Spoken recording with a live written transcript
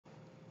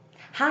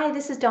Hi,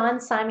 this is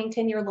Dawn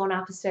Symington, your loan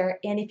officer,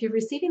 and if you're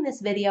receiving this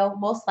video,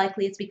 most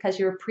likely it's because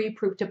you're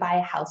pre-approved to buy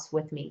a house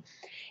with me.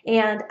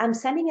 And I'm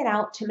sending it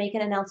out to make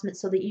an announcement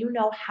so that you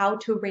know how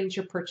to arrange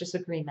your purchase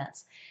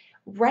agreements.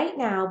 Right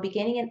now,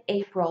 beginning in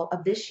April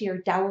of this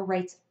year, Dower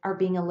rights are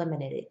being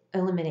eliminated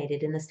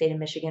in the state of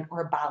Michigan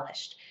or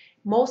abolished.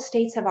 Most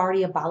states have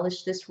already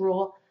abolished this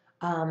rule,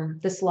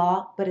 this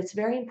law, but it's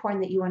very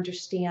important that you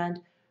understand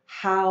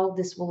how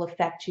this will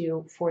affect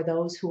you for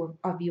those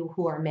of you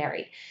who are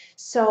married.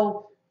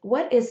 So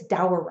what is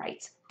dower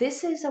rights?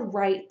 This is a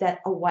right that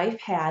a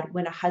wife had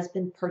when a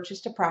husband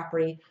purchased a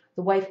property.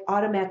 The wife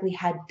automatically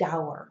had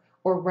dower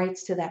or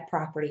rights to that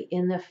property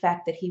in the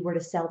effect that he were to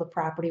sell the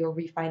property or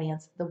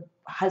refinance. The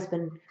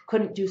husband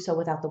couldn't do so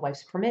without the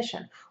wife's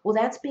permission. Well,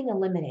 that's being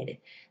eliminated.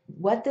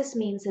 What this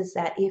means is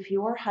that if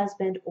your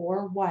husband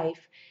or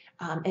wife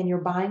and you're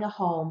buying a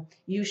home,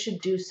 you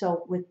should do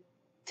so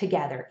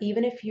together.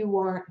 Even if you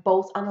aren't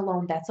both on the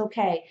loan, that's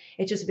okay.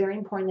 It's just very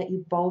important that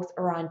you both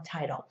are on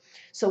title.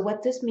 So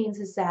what this means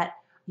is that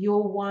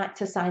you'll want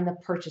to sign the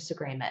purchase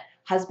agreement.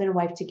 Husband and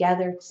wife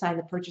together sign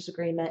the purchase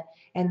agreement,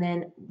 and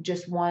then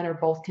just one or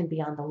both can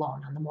be on the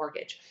loan, on the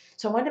mortgage.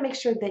 So I wanted to make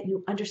sure that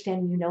you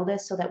understand and you know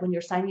this so that when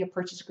you're signing your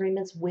purchase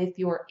agreements with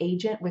your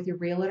agent, with your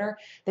realtor,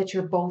 that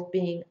you're both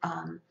being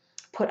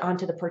put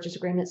onto the purchase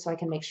agreement so I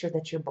can make sure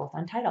that you're both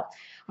on title.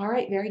 All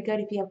right, very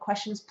good. If you have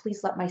questions,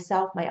 please let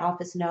myself, my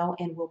office know,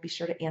 and we'll be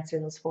sure to answer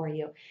those for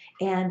you.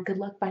 And good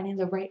luck finding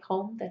the right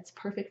home that's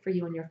perfect for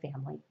you and your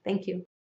family. Thank you.